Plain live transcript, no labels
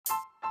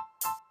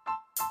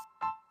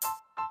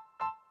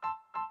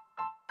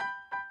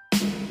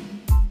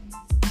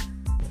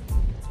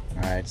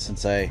Alright,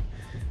 since I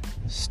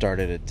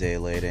started a day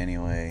late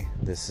anyway,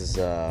 this is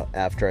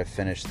after I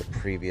finished the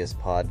previous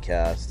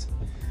podcast.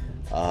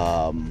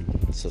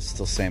 So it's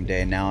still same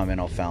day. Now I'm in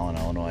O'Fallon,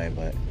 Illinois,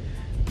 but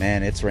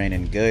man, it's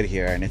raining good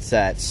here, and it's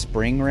that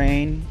spring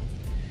rain.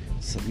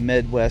 It's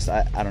Midwest.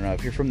 I don't know,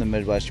 if you're from the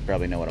Midwest, you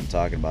probably know what I'm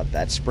talking about.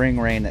 That spring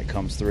rain that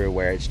comes through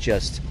where it's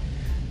just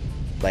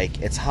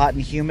like, it's hot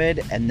and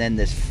humid, and then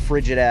this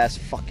frigid ass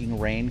fucking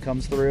rain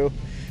comes through.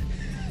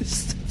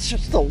 It's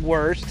just the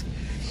worst.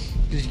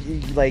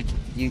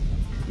 You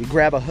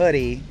grab a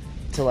hoodie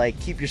to like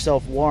keep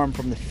yourself warm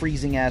from the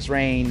freezing ass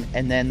rain,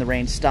 and then the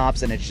rain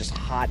stops and it's just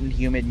hot and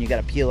humid and you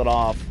gotta peel it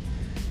off,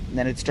 and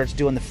then it starts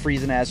doing the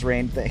freezing ass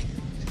rain thing.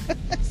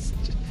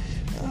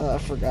 I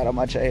forgot how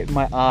much I hate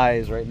my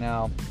eyes right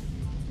now.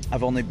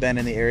 I've only been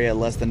in the area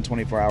less than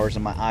 24 hours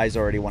and my eyes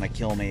already want to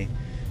kill me.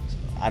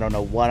 I don't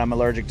know what I'm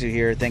allergic to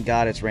here. Thank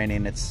God it's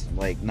raining. It's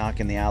like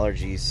knocking the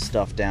allergies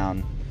stuff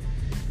down.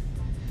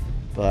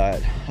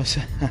 But I was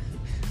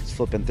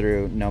flipping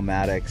through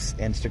Nomadic's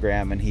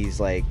Instagram, and he's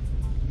like,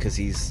 because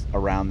he's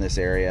around this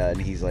area,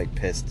 and he's like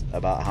pissed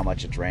about how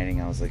much it's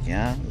raining. I was like,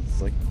 yeah,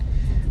 it's like,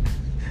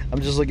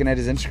 I'm just looking at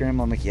his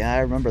Instagram. I'm like, yeah, I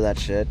remember that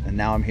shit, and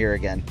now I'm here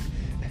again.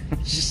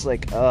 It's just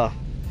like, I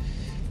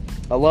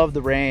love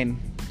the rain,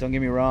 don't get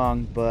me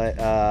wrong,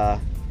 but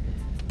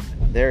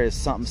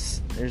there's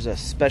a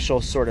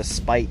special sort of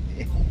spite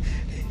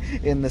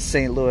in the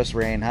St. Louis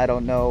rain. I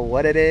don't know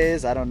what it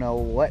is. I don't know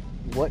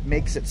what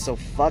makes it so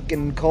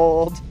fucking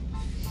cold.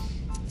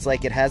 It's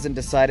like it hasn't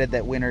decided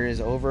that winter is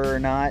over or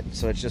not,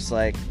 so it's just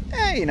like,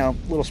 a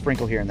little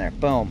sprinkle here and there.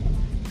 Boom.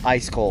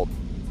 Ice cold.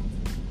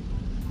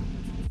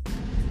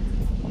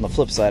 On the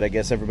flip side, I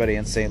guess everybody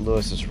in St.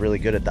 Louis is really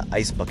good at the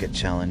ice bucket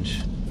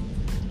challenge.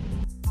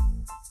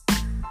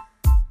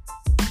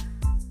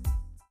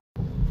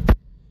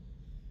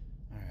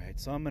 Alright,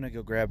 so I'm going to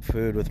go grab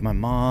food with my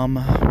mom.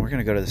 We're going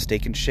to go to the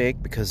Steak and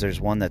Shake because there's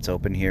one that's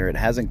open here. It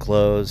hasn't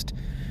closed.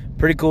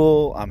 Pretty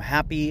cool. I'm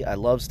happy. I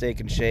love Steak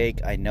and Shake.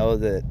 I know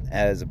that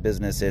as a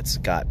business it's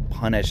got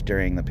punished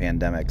during the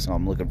pandemic, so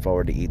I'm looking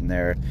forward to eating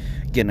there,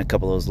 getting a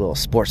couple of those little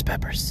sports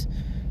peppers.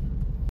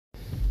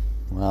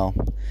 Well,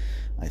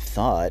 I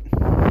thought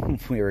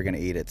we were going to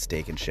eat at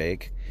Steak and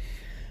Shake.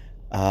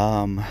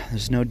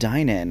 There's no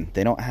dine-in.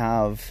 They don't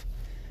have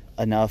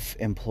enough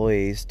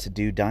employees to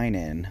do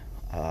dine-in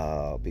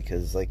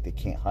because they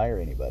can't hire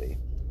anybody.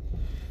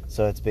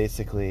 So it's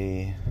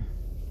basically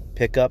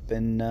pick up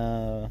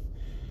and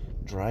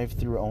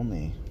drive-through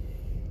only.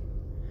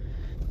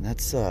 And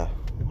that's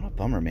what a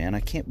bummer, man. I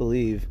can't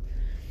believe,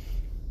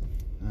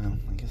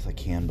 I guess I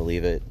can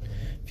believe it.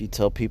 If you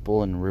tell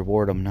people and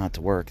reward them not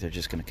to work, they're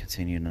just going to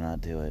continue to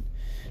not do it.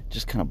 It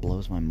just kind of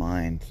blows my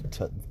mind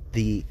to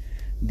the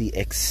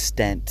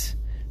extent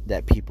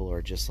that people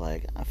are just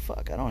like,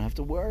 fuck, I don't have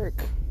to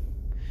work.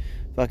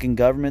 Fucking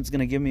government's going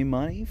to give me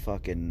money.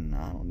 Fucking,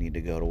 I don't need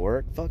to go to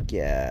work. Fuck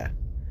yeah.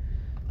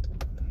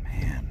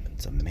 Man,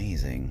 it's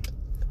amazing.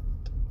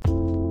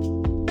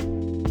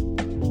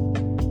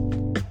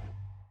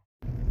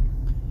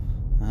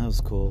 That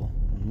was cool.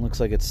 Looks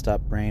like it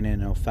stopped raining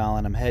in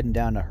O'Fallon. I'm heading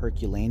down to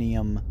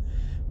Herculaneum,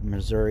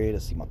 Missouri to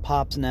see my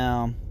pops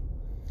now.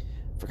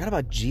 Forgot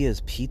about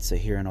Gia's Pizza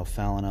here in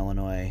O'Fallon,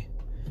 Illinois.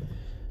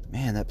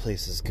 Man, that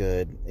place is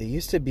good. It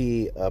used to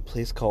be a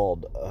place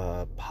called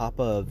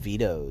Papa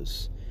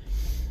Vito's,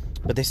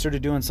 but they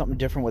started doing something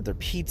different with their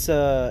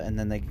pizza, and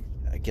then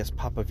I guess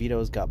Papa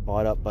Vito's got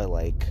bought up by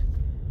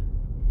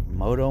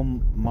Moto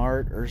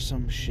Mart or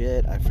some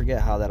shit. I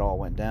forget how that all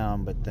went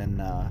down, but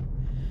then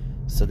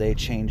so they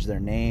changed their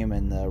name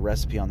and the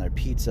recipe on their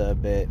pizza a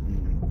bit,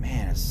 and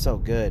man, it's so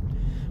good.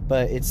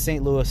 But it's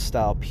St. Louis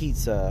style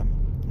pizza,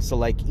 so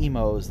like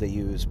Emo's, they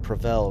use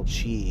Provel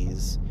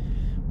cheese,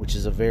 which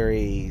is a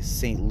very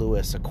St.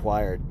 Louis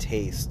acquired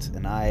taste,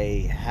 and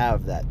I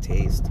have that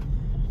taste.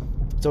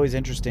 It's always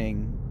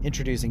interesting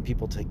introducing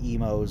people to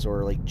Emo's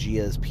or like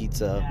Gia's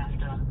Pizza.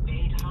 After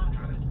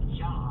 800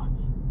 yards,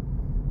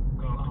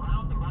 go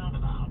around the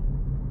roundabout,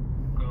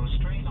 go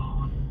straight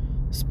on.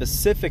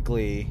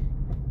 Specifically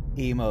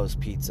Emo's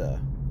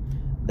Pizza.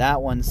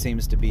 That one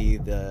seems to be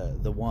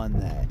the one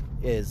that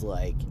is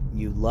like,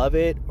 you love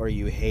it or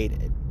you hate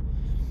it.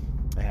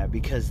 Yeah,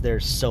 because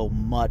there's so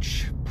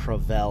much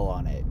Provel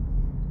on it.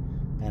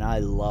 And I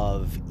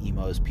love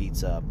Emo's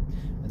Pizza.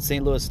 And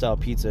St. Louis style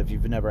pizza, if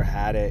you've never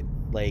had it,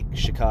 like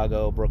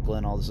Chicago,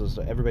 Brooklyn, all this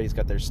stuff, everybody's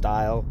got their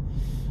style.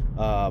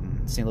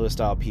 St. Louis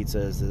style pizza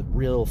is a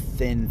real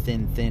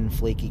thin,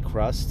 flaky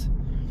crust.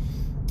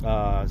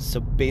 So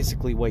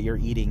basically what you're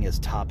eating is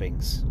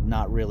toppings,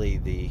 not really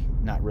the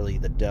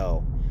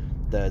dough.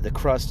 The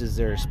crust is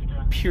there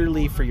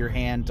purely for your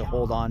hand to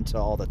hold on to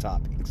all the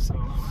toppings.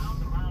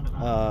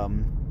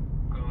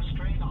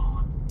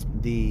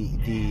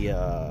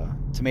 The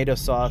tomato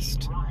sauce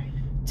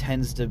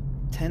tends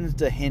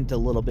to hint a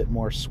little bit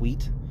more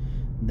sweet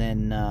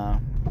than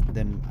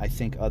I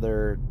think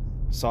other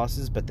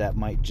sauces, but that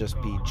might just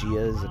be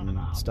Gia's and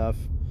stuff.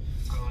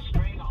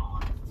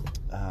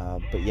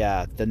 But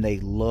yeah, then they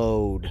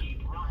load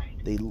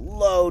they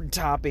load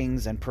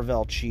toppings and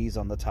Provel cheese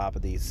on the top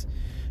of these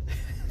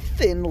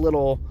thin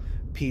little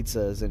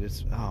pizzas, and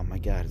it's, oh my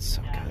god, it's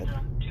so good.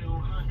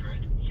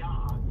 200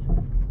 yards.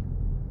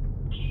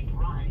 Keep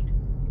right.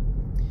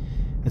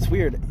 It's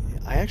weird.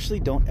 I actually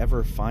don't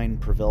ever find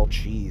Provel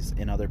cheese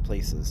in other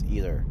places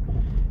either.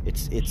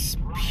 It's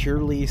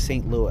purely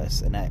St.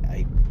 Louis, and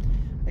I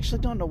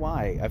actually don't know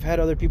why. I've had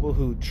other people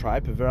who try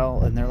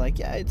Provel, and they're like,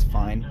 yeah, it's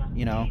fine,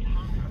 you know.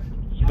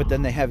 But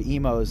then they have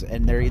emos,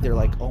 and they're either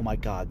like, oh my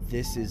god,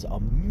 this is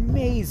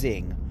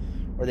amazing,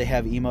 or they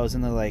have emos,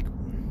 and they're like,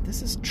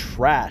 this is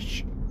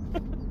trash.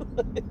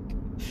 Like,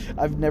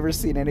 I've never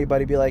seen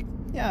anybody be like,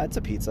 yeah, it's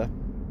a pizza.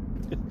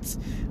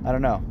 I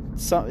don't know.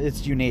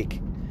 It's unique.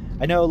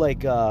 I know,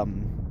 like,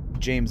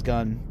 James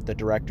Gunn, the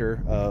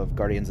director of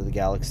Guardians of the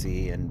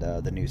Galaxy and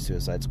the new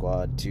Suicide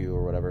Squad 2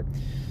 or whatever,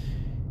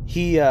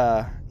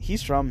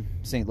 he's from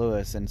St.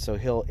 Louis, and so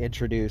he'll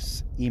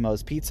introduce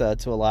Emo's Pizza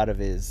to a lot of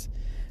his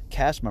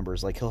cast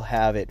members. Like, he'll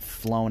have it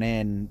flown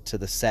in to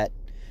the set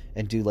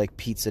and do, like,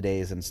 pizza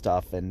days and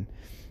stuff, and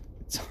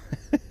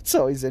it's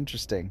always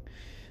interesting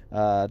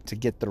to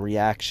get the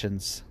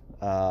reactions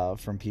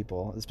from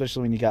people,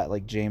 especially when you got,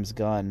 like, James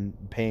Gunn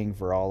paying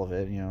for all of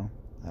it, you know.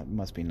 That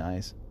must be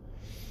nice.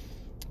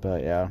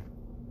 But yeah,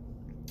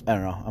 I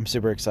don't know. I'm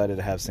super excited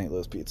to have St.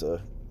 Louis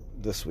pizza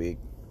this week.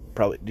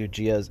 Probably do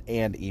Gia's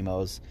and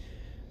Emo's,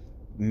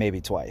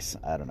 maybe twice.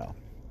 I don't know.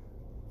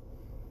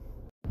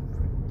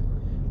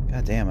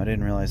 God damn, I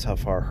didn't realize how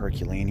far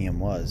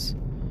Herculaneum was.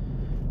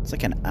 It's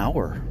like an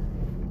hour.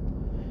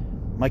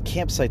 My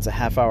campsite's a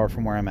half hour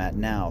from where I'm at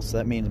now, so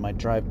that means my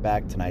drive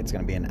back tonight's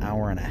going to be an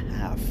hour and a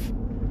half.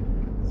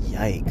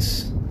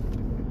 Yikes.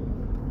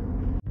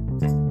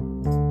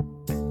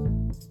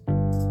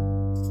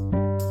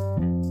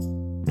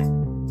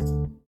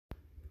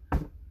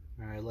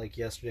 Like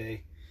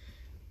yesterday,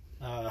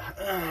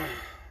 I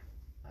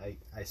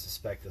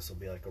suspect this will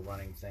be like a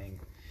running thing.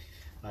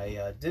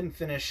 I didn't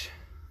finish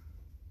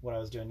what I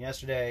was doing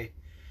yesterday,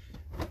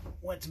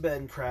 went to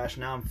bed and crashed.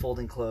 Now I'm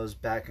folding clothes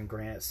back in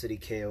Granite City,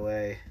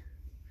 KOA.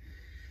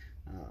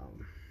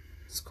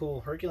 It's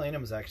cool.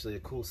 Herculaneum is actually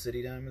a cool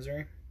city down in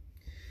Missouri.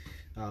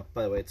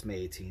 By the way, it's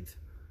May 18th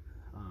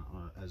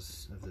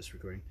as of this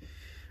recording.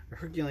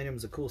 Herculaneum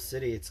is a cool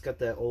city. It's got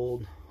that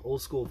old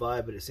school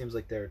vibe, but it seems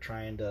like they're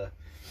trying to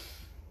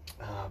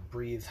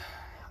breathe,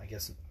 I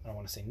guess, I don't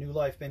want to say new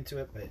life into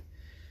it, but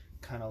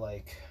kind of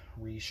like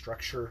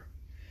restructure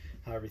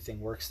how everything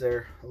works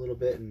there a little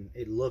bit, and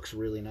it looks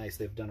really nice.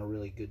 They've done a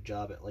really good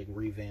job at like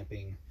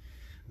revamping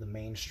the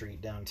main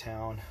street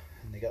downtown,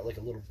 and they got like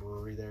a little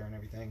brewery there and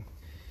everything.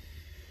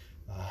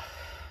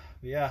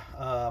 Yeah,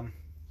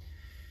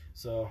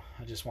 so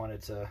I just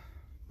wanted to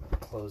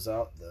close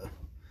out the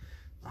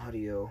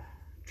audio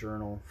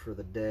journal for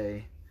the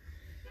day.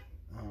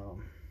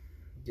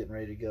 Getting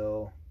ready to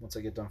go. Once I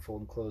get done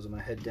folding clothes, I'm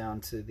gonna head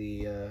down to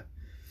the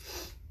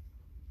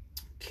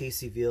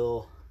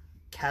Caseyville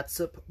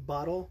catsup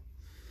bottle.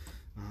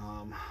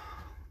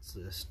 It's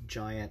this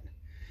giant,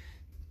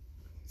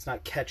 it's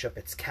not ketchup,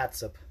 it's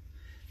catsup.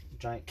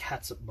 Giant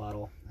catsup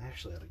bottle. I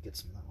actually ought to get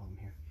some of that while I'm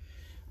here.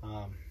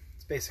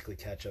 It's basically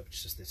ketchup,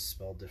 it's just it's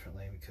spelled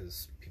differently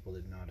because people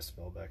didn't know how to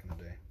spell back in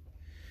the day.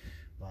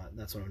 But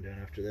that's what I'm doing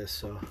after this,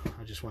 so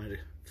I just wanted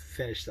to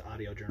finish the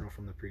audio journal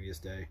from the previous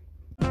day.